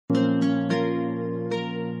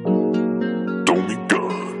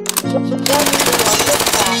I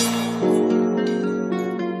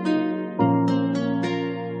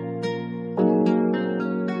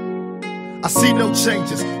see no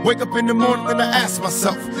changes. Wake up in the morning and I ask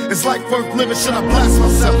myself, is life worth living? Should I blast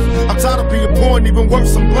myself? I'm tired of being poor and even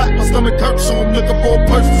worse, I'm black. My stomach hurts, so I'm looking for a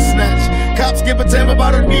purse to snatch. Cops give a damn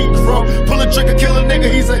about a Negro. Pull a trigger, kill a nigga,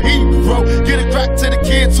 he's a hero. Get it crack to the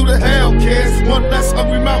kids, who the hell cares? One less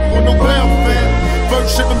hungry mouth on the welfare.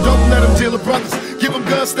 First ship them, don't let them deal with brothers. Give them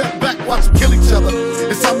guns, step back, watch them kill each other.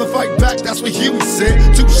 It's time to fight back, that's what Huey said.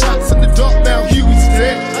 2 shots in the dark, now Huey's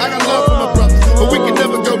dead. I got love for my brothers, but we can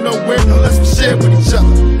never go nowhere unless we share with each other.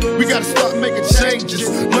 We gotta start making changes.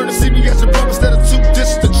 Learn to see me as a brother instead of 2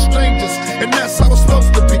 distant strangers. And that's how it's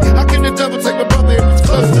supposed to be. How can the devil take my brother if he's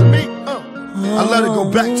close to me? I let it go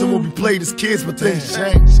back to when we played as kids, but things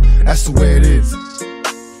change. That's the way it is.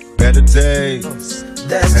 Better days.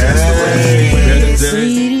 That's just the way it is. Better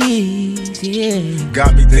days. Yeah.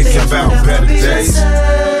 Got me thinking about better days.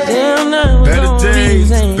 Better days.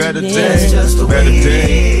 Better days. Better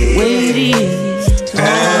days.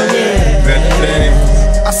 Better days.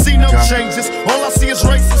 I see no changes. All I see is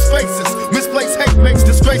racist faces. Misplaced hate makes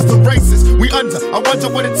disgrace to races. We under. I wonder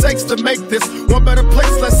what it takes to make this one better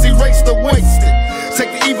place. Let's erase the wasted.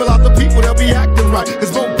 Take the evil out the people, they'll be acting right.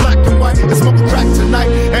 It's both black and white, it's smoking crack tonight.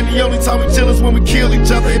 And the only time we chill is when we kill each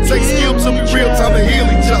other. It takes skill till we real time to heal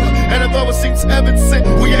each other. And although it seems evident,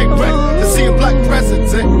 we ain't ready to see a black president.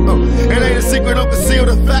 It ain't a secret, don't conceal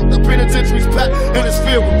the fact. The penitentiary's packed and it's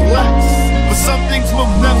filled with blacks. But some things will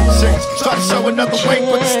never change. Try to show another way,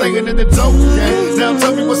 but it's staying in the dope game. Now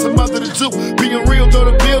tell me what's a mother to do. Being real, don't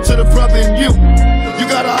appeal to the brother in you. You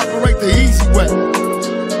gotta operate the easy way.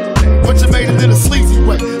 But you made it in a sleazy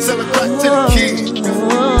way. Sell it back to the kids.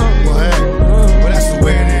 Well, hey, well, that's the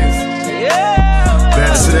way it is.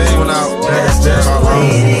 That's it. Went out. That's our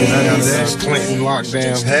homeboys. Clinton locked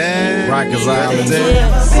down. Rikers Island.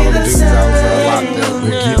 All the dudes out locked up.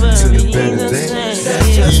 We're getting to the better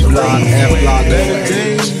days. E-block, F-block. Better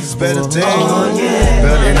days. Better days.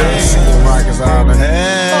 Better days. Rikers Island.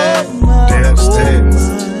 That's days.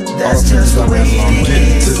 That's just the way it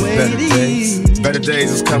is. To the better days. Better days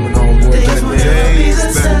is coming on, boy. Better days,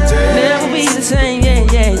 better days. Never be the same, yeah,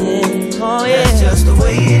 yeah, yeah. Oh yeah. That's just the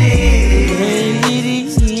way it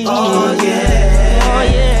is. Oh yeah. Oh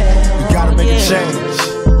yeah. We gotta make a change.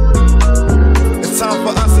 It's time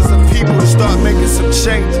for us as a people to start making some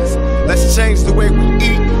changes. Let's change the way we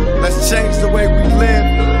eat. Let's change the way we live.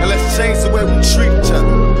 And let's change the way we treat each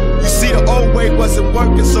other. You see, the old way wasn't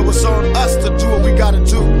working, so it's on us to do what we gotta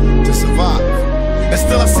do to survive. And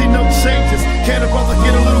still I see no changes. Can a brother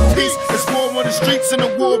get a little peace? It's war on the streets and a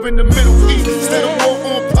war in the Middle East. Instead of war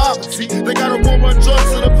on poverty, they got a war on drugs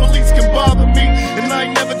so the police can bother me. And I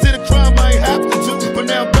ain't never did a crime I ain't have to do. But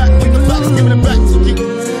now I'm back with the facts, giving it back to you.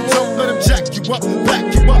 Don't let them jack you up, back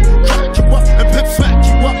you up, crack you up, and pimp smack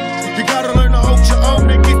you up. You gotta learn to hold your own.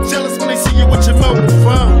 They get jealous when they see you with your motive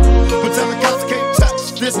from. But tell the cops can't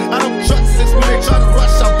touch this. I don't trust this. When they try to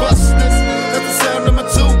rush, I bust this. That's the sound of my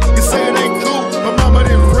tune. You say it ain't cool. My mama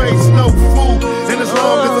didn't raise no fool. And as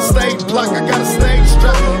long as I stay black, I got a stage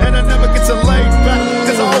strap. And I never get to lay back,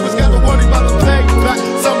 cause I always got to worry about the payback.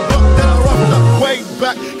 Some buck that I roughed up way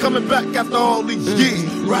back, coming back after all these years.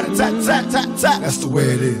 Rat-a-tat-tat-tat-tat. That's the way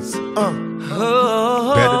it is. Better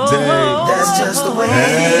days. That's just the way it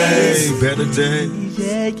is. Better days.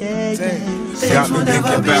 Yeah, yeah, yeah. Got me thinking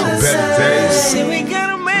about better days. See, we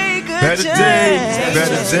gotta make a Better days. change.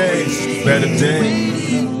 Better days. Better days.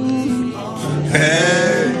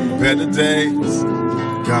 Hey, better days.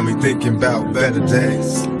 Got me thinking about better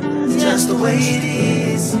days. Just the way it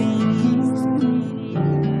is.